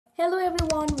Hello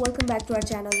everyone, welcome back to our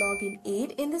channel Login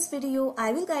Aid. In this video,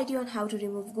 I will guide you on how to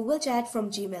remove Google Chat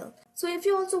from Gmail. So if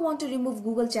you also want to remove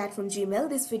Google Chat from Gmail,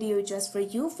 this video is just for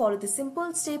you. Follow the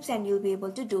simple steps and you'll be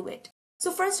able to do it. So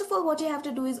first of all, what you have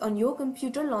to do is on your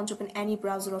computer, launch open any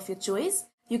browser of your choice.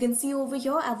 You can see over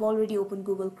here, I've already opened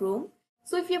Google Chrome.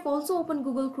 So if you have also opened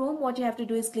Google Chrome, what you have to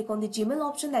do is click on the Gmail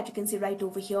option that you can see right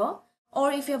over here.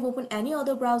 Or if you have opened any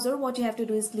other browser, what you have to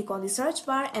do is click on the search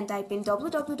bar and type in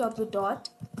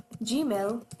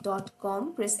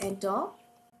www.gmail.com. Press enter.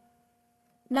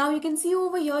 Now you can see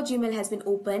over here Gmail has been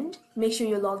opened. Make sure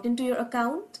you're logged into your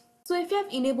account. So if you have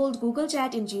enabled Google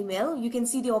Chat in Gmail, you can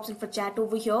see the option for chat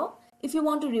over here. If you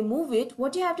want to remove it,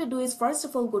 what you have to do is first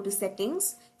of all go to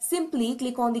settings. Simply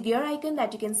click on the gear icon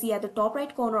that you can see at the top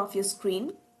right corner of your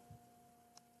screen.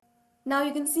 Now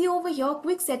you can see over here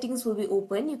quick settings will be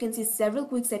open. You can see several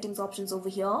quick settings options over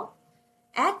here.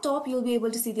 At top you'll be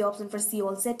able to see the option for see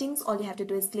all settings. All you have to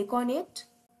do is click on it.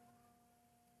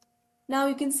 Now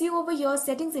you can see over here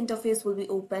settings interface will be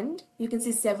opened. You can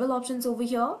see several options over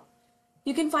here.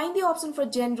 You can find the option for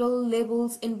general,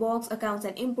 labels, inbox, accounts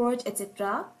and import,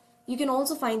 etc. You can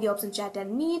also find the option chat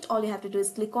and meet. All you have to do is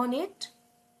click on it.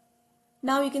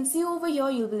 Now you can see over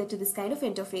here you'll be led to this kind of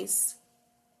interface.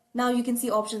 Now you can see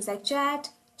options like chat,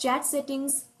 chat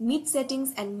settings, meet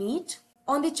settings and meet.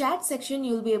 On the chat section,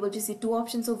 you'll be able to see two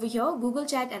options over here, Google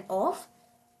Chat and off.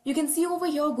 You can see over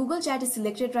here Google Chat is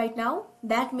selected right now.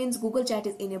 That means Google Chat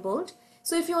is enabled.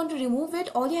 So if you want to remove it,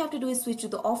 all you have to do is switch to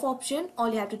the off option.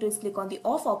 All you have to do is click on the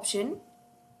off option.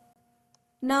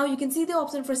 Now you can see the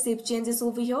option for save changes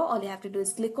over here. All you have to do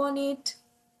is click on it.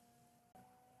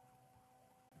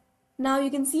 Now you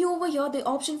can see over here the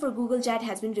option for Google Chat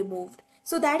has been removed.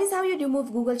 So that is how you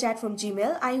remove Google Chat from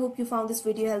Gmail. I hope you found this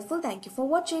video helpful. Thank you for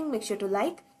watching. Make sure to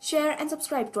like, share and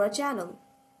subscribe to our channel.